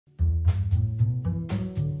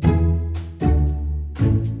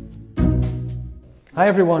Hi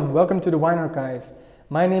everyone, welcome to the Wine Archive.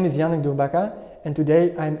 My name is Yannick Durbaca and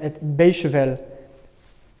today I'm at Beychevelle.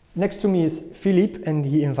 Next to me is Philippe and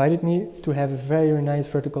he invited me to have a very nice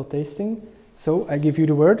vertical tasting. So I give you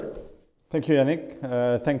the word. Thank you,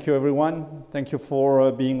 Yannick. Thank you, everyone. Thank you for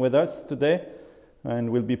being with us today. And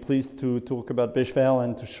we'll be pleased to talk about Beychevelle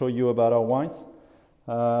and to show you about our wines.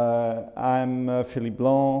 I'm Philippe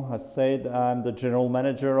Blanc. As said, I'm the general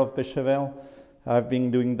manager of Beychevelle. I've been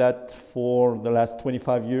doing that for the last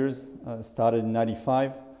 25 years. Started in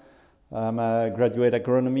 '95. I'm a graduate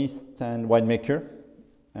agronomist and winemaker.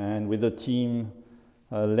 And with a team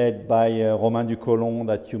led by Romain Ducolon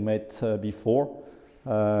that you met before,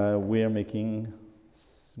 we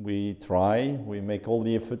make all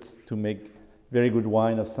the efforts to make very good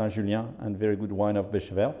wine of Saint-Julien and very good wine of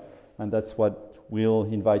Beychevelle. And that's what we'll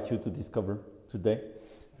invite you to discover today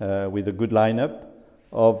with a good lineup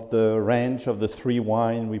of the range of the 3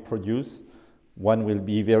 wines we produce. One will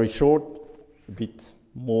be very short, a bit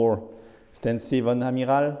more extensive on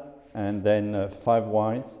Amiral, and then 5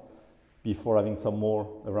 wines before having some more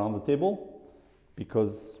around the table,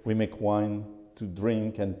 because we make wine to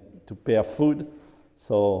drink and to pair food.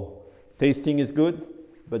 So tasting is good,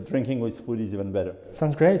 but drinking with food is even better.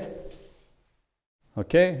 Sounds great.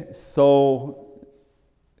 Okay, so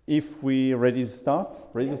if we're ready to start?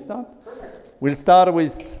 Ready to start? Perfect. We'll start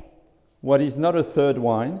with what is not a third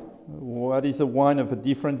wine, what is a wine of a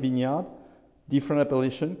different vineyard, different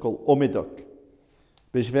appellation called Haut-Médoc.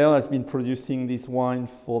 Beychevelle has been producing this wine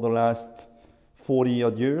for the last 40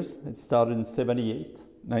 odd years. It started in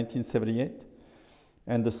 1978.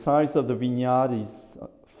 And the size of the vineyard is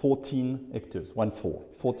 14 hectares,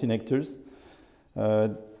 14 hectares.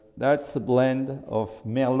 That's a blend of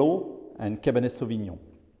Merlot and Cabernet Sauvignon.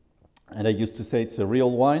 And I used to say it's a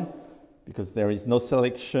real wine because there is no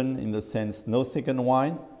selection, in the sense no second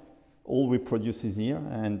wine. All we produce is here,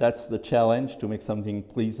 and that's the challenge, to make something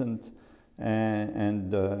pleasant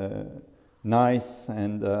and nice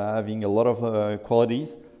and having a lot of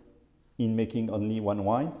qualities in making only one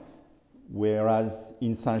wine. Whereas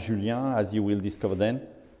in Saint-Julien, as you will discover then,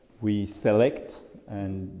 we select,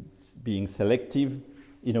 and being selective,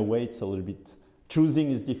 in a way it's a little bit,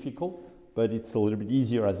 choosing is difficult, but it's a little bit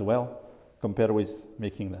easier as well compared with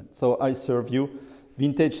making that. So I serve you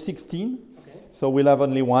vintage 16. Okay. So we'll have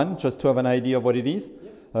only one, just to have an idea of what it is.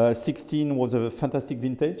 Yes. 16 was a fantastic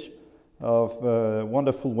vintage of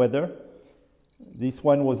wonderful weather. This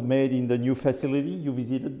one was made in the new facility. You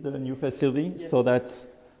visited the new facility. Yes. So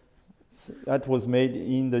that was made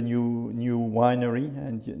in the new winery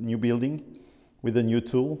and new building with a new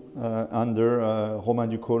tool under Romain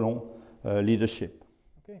Ducolon leadership.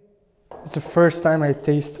 It's the first time I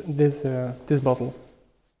taste this bottle.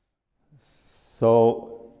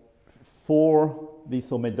 So for this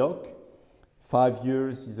Haut-Médoc, 5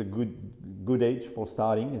 years is a good age for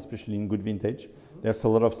starting, especially in good vintage. There's a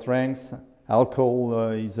lot of strength. Alcohol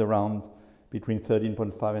is around between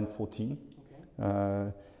 13.5 and 14.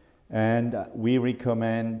 Okay. And we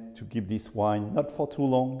recommend to keep this wine not for too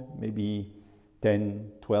long, maybe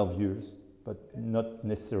 10, 12 years, but not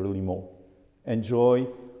necessarily more. Enjoy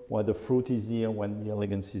while the fruit is here, when the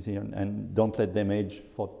elegance is here, and don't let them age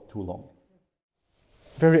for too long.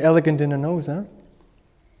 Very elegant in the nose, huh?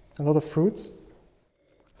 A lot of fruit.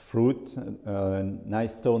 Fruit,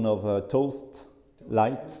 nice tone of toast,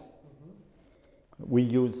 light. We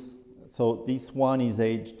use, so this one is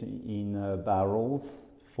aged in barrels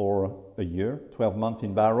for a year, 12 months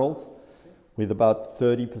in barrels, with about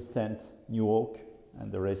 30% new oak,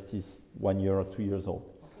 and the rest is 1 year or 2 years old.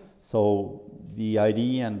 So the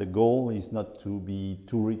idea and the goal is not to be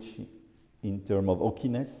too rich in terms of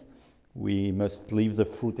oakiness. We must leave the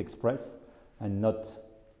fruit express and not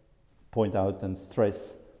point out and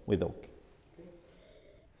stress with oak. Okay.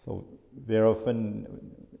 So very often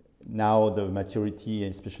now the maturity,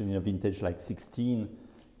 especially in a vintage like 16,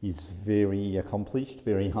 is very accomplished,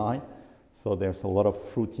 very high. So there's a lot of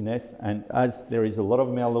fruitiness, and as there is a lot of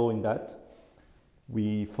Merlot in that,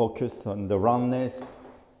 we focus on the roundness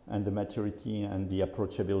and the maturity and the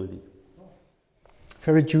approachability.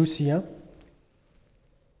 Very juicy, yeah?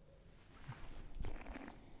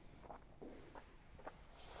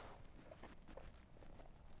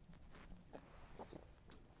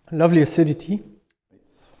 Lovely acidity.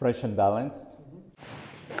 It's fresh and balanced.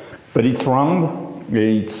 But it's round,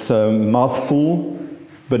 it's mouthful,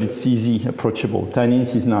 but it's easy, approachable.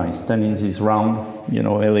 Tannins is nice. Tannins is round,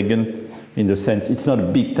 elegant in the sense. It's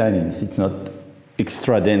not big tannins. It's not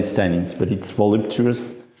extra dense tannins, but it's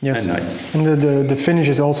voluptuous. Yes, and nice. And the finish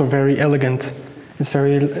is also very elegant. It's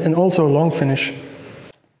and also a long finish.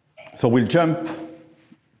 So we'll jump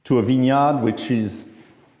to a vineyard which is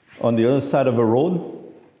on the other side of a road.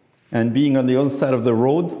 And being on the other side of the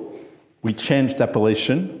road, we changed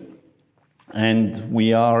appellation, and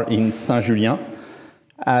we are in Saint-Julien,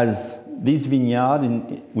 as this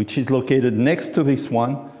vineyard, which is located next to this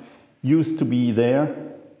one, used to be there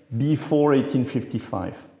before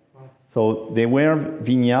 1855. Wow. So they were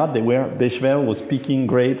vineyard, Beychevelle was picking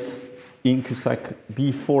grapes in Cussac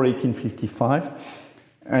before 1855,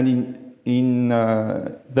 and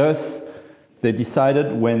thus they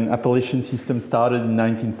decided, when appellation system started in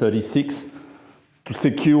 1936, to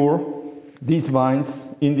secure these vines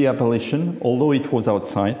in the appellation, although it was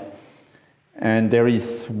outside. And there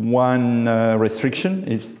is one restriction: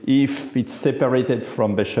 if it's separated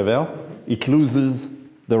from Beychevelle, it loses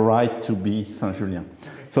the right to be Saint-Julien.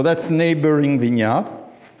 So that's neighboring vineyard.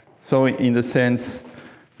 So in the sense,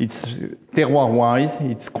 it's terroir-wise,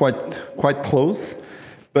 it's quite close.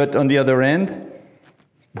 But on the other end,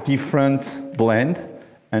 different blend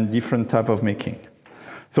and different type of making.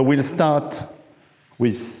 So we'll start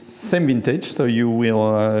with same vintage, so you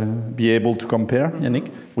will be able to compare, Yannick,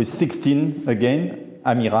 with 16 again,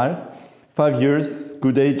 Amiral. 5 years,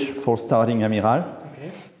 good age for starting Amiral.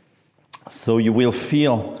 Okay. So you will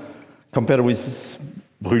feel, compared with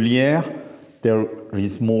Brulieres, there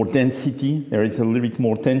is more density, there is a little bit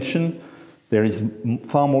more tension, there is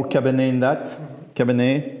far more Cabernet in that,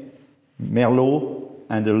 Cabernet, Merlot,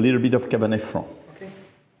 and a little bit of Cabernet Franc.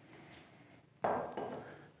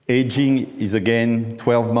 Aging is again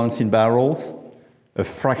 12 months in barrels, a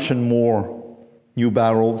fraction more new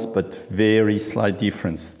barrels, but very slight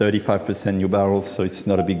difference, 35% new barrels, so it's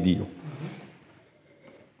not a big deal.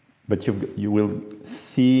 But you will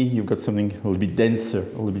see you've got something a little bit denser,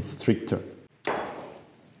 a little bit stricter.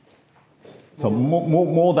 So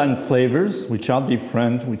more than flavors, which are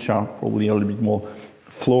different, which are probably a little bit more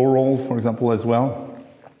floral, for example, as well,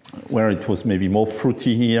 where it was maybe more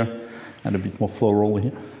fruity here and a bit more floral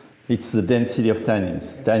here. It's the density of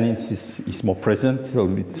tannins. Tannins is more present, a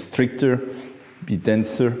little bit stricter, a bit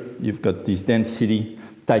denser. You've got this density,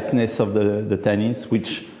 tightness of the tannins,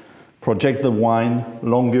 which projects the wine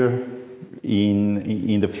longer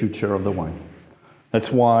in the future of the wine.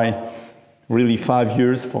 That's why really 5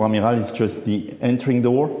 years for Amiral is just the entering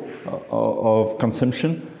door of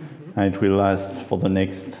consumption, and it will last for the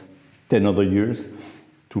next 10 other years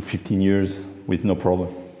to 15 years with no problem.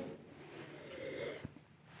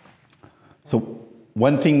 So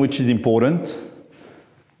one thing which is important,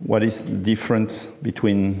 what is the difference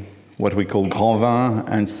between what we call grand vin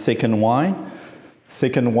and second wine?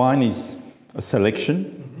 Second wine is a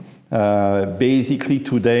selection. Basically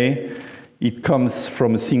today, it comes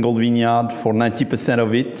from a single vineyard for 90%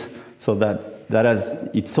 of it, so that has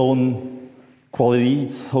its own quality,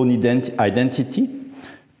 its own identity.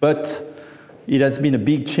 But it has been a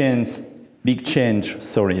big change in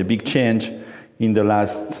the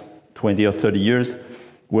last 20 or 30 years,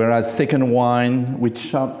 whereas second wine,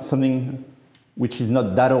 which are something which is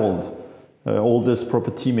not that old, oldest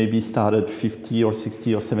property maybe started 50 or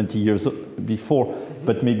 60 or 70 years before,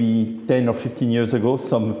 but maybe 10 or 15 years ago,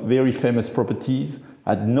 some very famous properties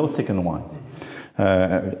had no second wine.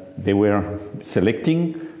 They were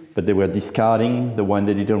selecting, but they were discarding the wine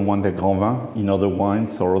they didn't want their grand vin in other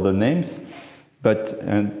wines or other names. But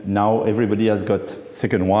now everybody has got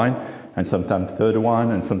second wine, and sometimes third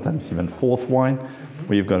wine, and sometimes even fourth wine.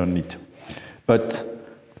 We've got only two. But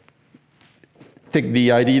take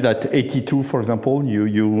the idea that 82, for example,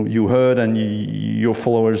 you heard and your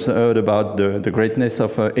followers heard about the greatness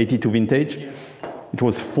of 82 vintage. Yes. It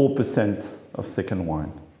was 4% of second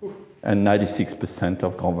wine and 96%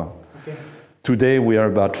 of grand vin. Okay. Today we are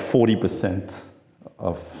about 40%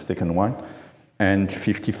 of second wine and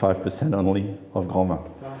 55% only of grand vin.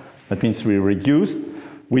 Wow. That means we reduced,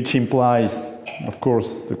 which implies, of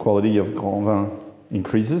course, the quality of grand vin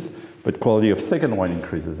increases, but quality of second wine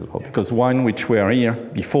increases as well, because wine which were here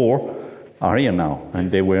before are here now, and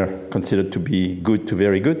they were considered to be good to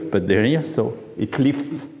very good, but they're here, so it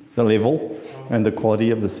lifts the level and the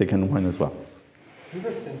quality of the second wine as well.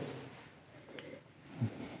 Interesting.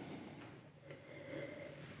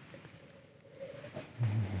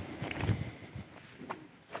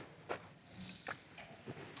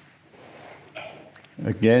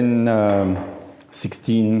 Again,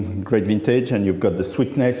 16 great vintage, and you've got the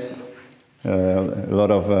sweetness, a lot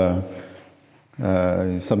of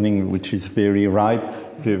something which is very ripe,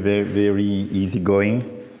 very easygoing,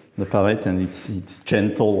 the palate, and it's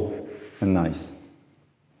gentle and nice.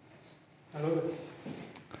 I love it.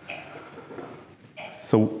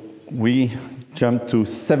 So we jump to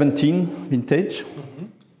 17 vintage.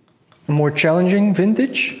 A more challenging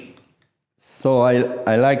vintage? So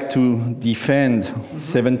I like to defend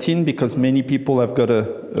 17 because many people have got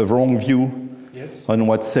a wrong view on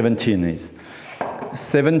what 17 is.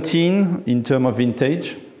 17, in terms of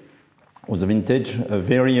vintage, was a vintage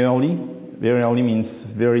very early. Very early means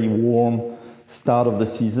very warm start of the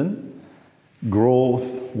season.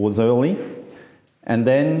 Growth was early. And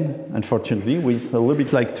then, unfortunately, with a little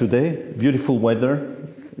bit like today, beautiful weather,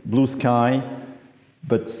 blue sky,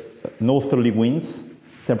 but northerly winds.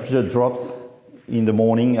 Temperature drops in the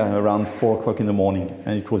morning, around 4 o'clock in the morning.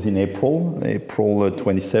 And it was in April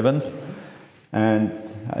 27th. And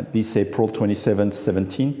at this April 27th,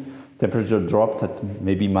 17, temperature dropped at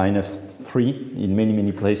maybe -3 in many,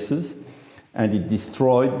 many places. And it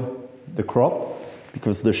destroyed the crop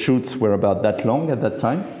because the shoots were about that long at that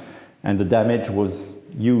time. And the damage was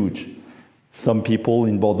huge. Some people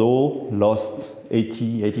in Bordeaux lost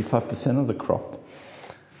 85% of the crop.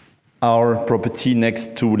 Our property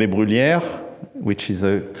next to Les Brulieres, which is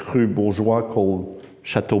a cru bourgeois called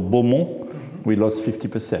Château Beychevelle, we lost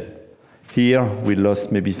 50%. Here we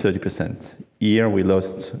lost maybe 30%. Here we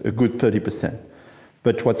lost a good 30%.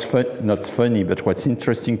 But what's not funny, but what's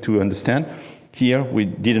interesting to understand, here we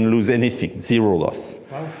didn't lose anything, zero loss.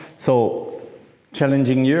 Wow. So,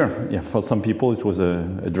 challenging year. Yeah, for some people it was a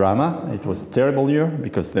drama. It was a terrible year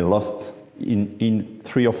because they lost in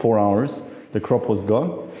 3 or 4 hours. The crop was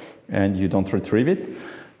gone and you don't retrieve it.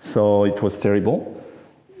 So it was terrible.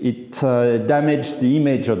 It damaged the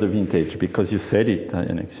image of the vintage because you said it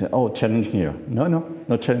and you said, oh, challenging year. No,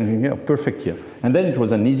 not challenging year, perfect year. And then it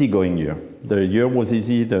was an easygoing year. The year was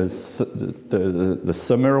easy, the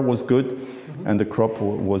summer was good, and the crop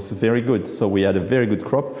was very good. So we had a very good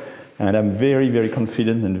crop. And I'm very, very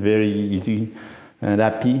confident and very easy and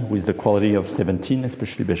happy with the quality of 17,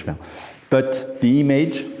 especially Beychevelle. But the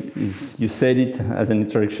image is, you said it as an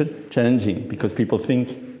introduction, challenging because people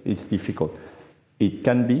think it's difficult. It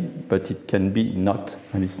can be, but it can be not.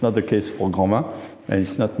 And it's not the case for Grand Vin, and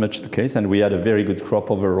it's not much the case. And we had a very good crop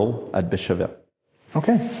overall at Beychevelle.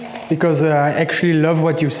 Okay, because I actually love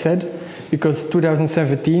what you said. Because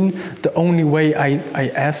 2017, the only way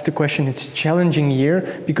I asked the question, it's a challenging year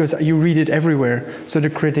because you read it everywhere. So the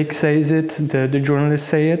critic says it, the journalists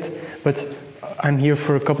say it, but I'm here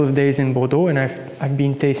for a couple of days in Bordeaux and I've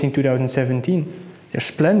been tasting 2017. They're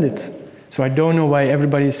splendid. So I don't know why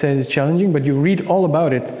everybody says it's challenging, but you read all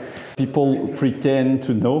about it. People pretend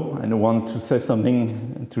to know and want to say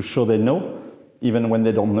something to show they know, even when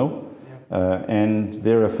they don't know. And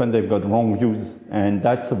very often they've got wrong views, and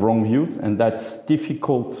that's the wrong views, and that's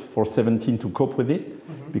difficult for 17 to cope with it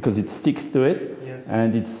because it sticks to it,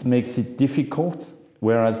 and it makes it difficult,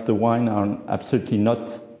 whereas the wine are absolutely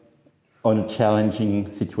not on a challenging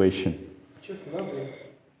situation. It's just lovely.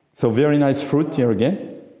 So very nice fruit here again.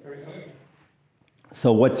 Very lovely.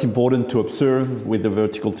 So what's important to observe with the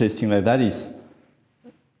vertical tasting like that is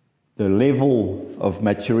the level of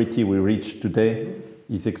maturity we reach today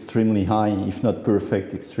is extremely high, if not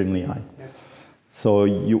perfect, extremely high. Yes. So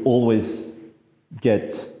you always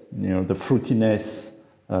get, the fruitiness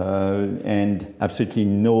and absolutely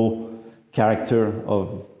no character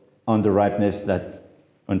of underripeness that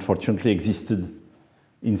unfortunately existed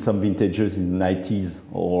in some vintages in the 90s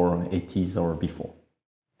or 80s or before.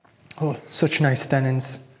 Oh, such nice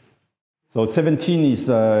tannins. So 17 is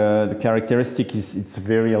the characteristic is it's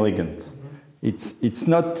very elegant. It's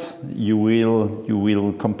not you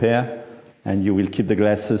will compare and you will keep the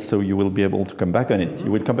glasses so you will be able to come back on it.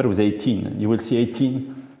 You will compare with 18 and you will see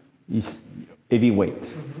 18 is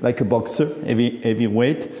heavyweight, like a boxer,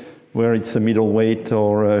 heavyweight, where it's a middleweight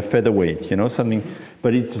or a featherweight, something.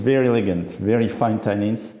 But it's very elegant, very fine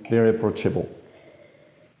tannins, very approachable.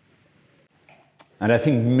 And I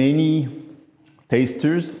think many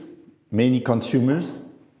tasters, many consumers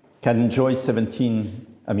can enjoy 17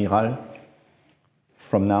 Amiral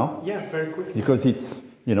from now. Yeah, very quickly. Because it's,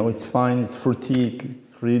 it's fine, it's fruity, it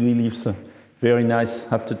really leaves a very nice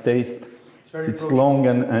aftertaste. It's long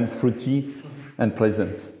and fruity and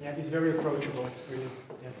pleasant. Yeah, it's very approachable, really,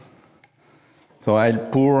 yes. So I'll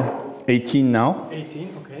pour 18 now. 18,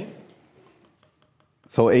 okay.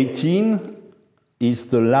 So 18 is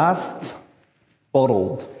the last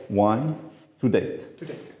bottled wine to date. To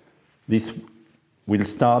date. This will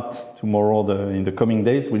start tomorrow, in the coming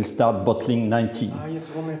days, we'll start bottling 19. Ah,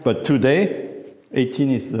 yes, but today,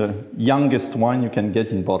 18 is the youngest wine you can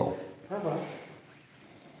get in bottle.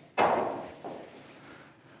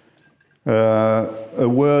 A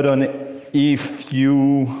word on if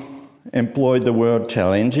you employ the word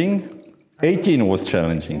challenging, 18 was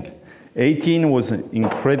challenging. Yes. 18 was an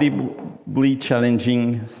incredibly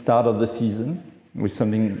challenging start of the season with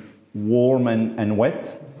something warm and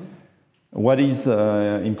wet. What is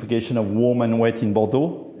implication of warm and wet in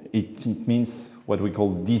Bordeaux? It means what we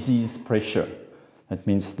call disease pressure. That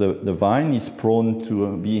means the vine is prone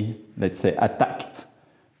to be, let's say, attacked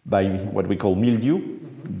by what we call mildew,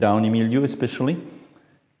 downy mildew especially.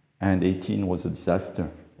 And 18 was a disaster.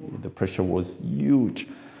 The pressure was huge.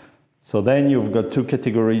 So then you've got two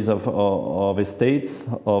categories of estates,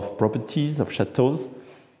 of properties, of chateaux.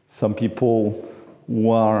 Some people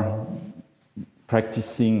who are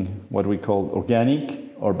practicing what we call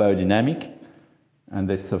organic or biodynamic, and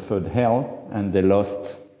they suffered hell and they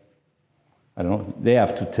lost, I don't know, they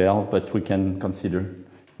have to tell, but we can consider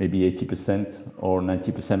maybe 80% or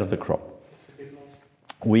 90% of the crop.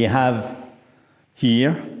 We have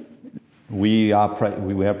here, we are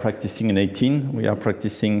practicing in 18, we are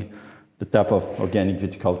practicing the type of organic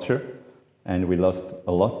viticulture, and we lost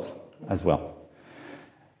a lot as well.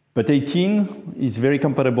 But 18 is very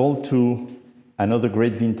comparable to another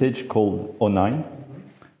great vintage called 09,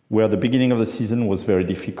 where the beginning of the season was very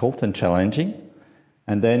difficult and challenging,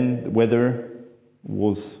 and then the weather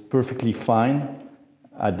was perfectly fine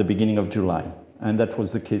at the beginning of July. And that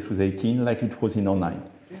was the case with 18, like it was in 09.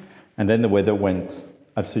 And then the weather went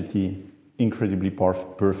absolutely incredibly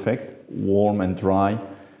perfect, warm and dry,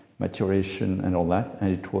 maturation and all that,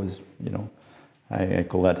 and it was, you know, I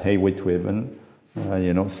call that highway to heaven,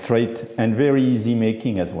 you know, straight and very easy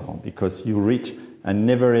making as well, because you reach, and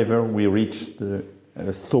never ever we reached the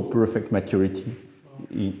so perfect maturity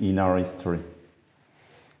in our history.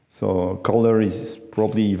 So color is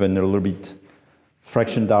probably even a little bit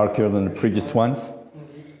fraction darker than the previous ones.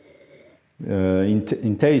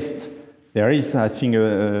 In taste, there is, I think,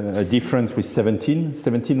 a difference with 17.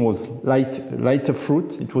 17 was lighter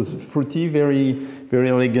fruit. It was fruity, very, very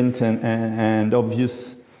elegant and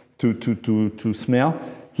obvious to smell.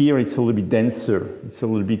 Here it's a little bit denser. It's a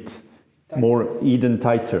little bit more hidden,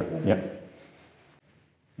 tighter. Yeah.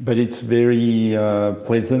 But it's very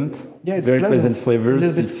pleasant. Yeah, it's very pleasant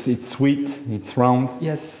flavors. It's sweet. It's round.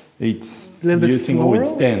 Yes. It's a little bit floral. Oh,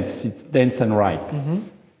 it's dense. It's dense and ripe. Mm-hmm.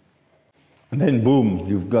 And then boom,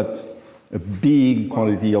 you've got a big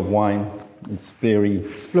quantity of wine. It's very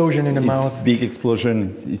explosion in the mouth. Big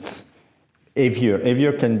explosion. It's heavier.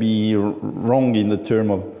 Heavier can be wrong in the term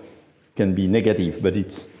of, can be negative, but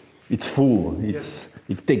it's full. Yes.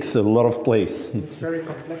 It takes a lot of place. It's very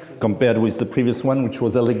complex. Compared with the previous one, which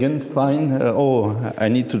was elegant, fine. Oh, I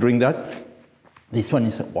need to drink that. This one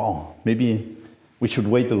is, wow, maybe we should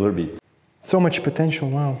wait a little bit. So much potential,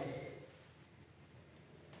 wow.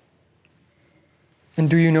 And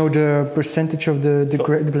do you know the percentage of the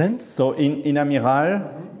blend? So in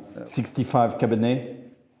Amiral, 65 Cabernet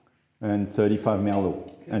and 35 Merlot.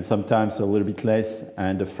 Okay. And sometimes a little bit less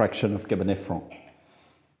and a fraction of Cabernet Franc.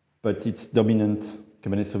 But it's dominant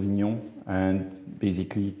Cabernet Sauvignon and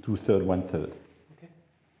basically 2/3, 1/3. Okay.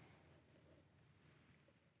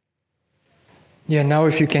 Yeah, now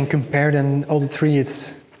if you can compare them, all the three,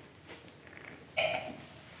 it's...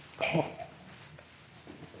 Oh.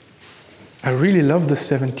 I really love the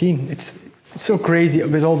 17. It's so crazy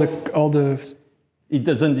with all the... It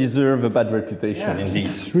doesn't deserve a bad reputation, indeed.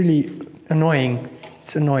 It's really annoying.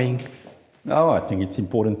 It's annoying. No, I think it's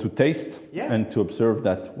important to taste and to observe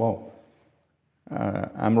that, wow,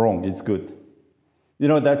 I'm wrong, it's good. You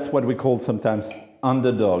know, that's what we call sometimes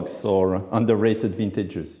underdogs or underrated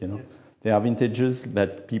vintages, you know. Yes. There are vintages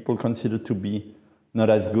that people consider to be not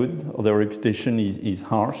as good, or their reputation is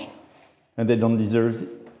harsh, and they don't deserve it.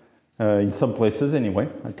 In some places anyway,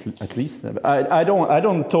 at least. I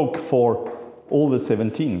don't talk for all the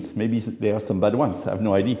 17s. Maybe there are some bad ones, I have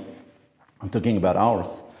no idea. I'm talking about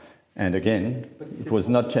ours. And again, it was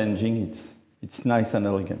not changing. It's nice and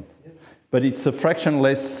elegant. Yes. But it's a fraction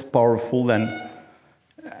less powerful than,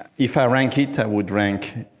 if I rank it, I would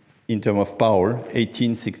rank in terms of power,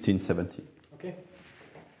 18, 16, 17. Okay.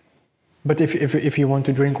 But if you want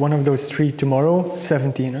to drink one of those three tomorrow,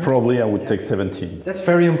 17. Huh? Probably I would take 17. That's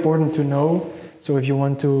very important to know. So if you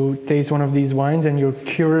want to taste one of these wines and you're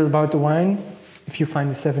curious about the wine, if you find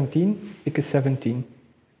a 17, pick a 17.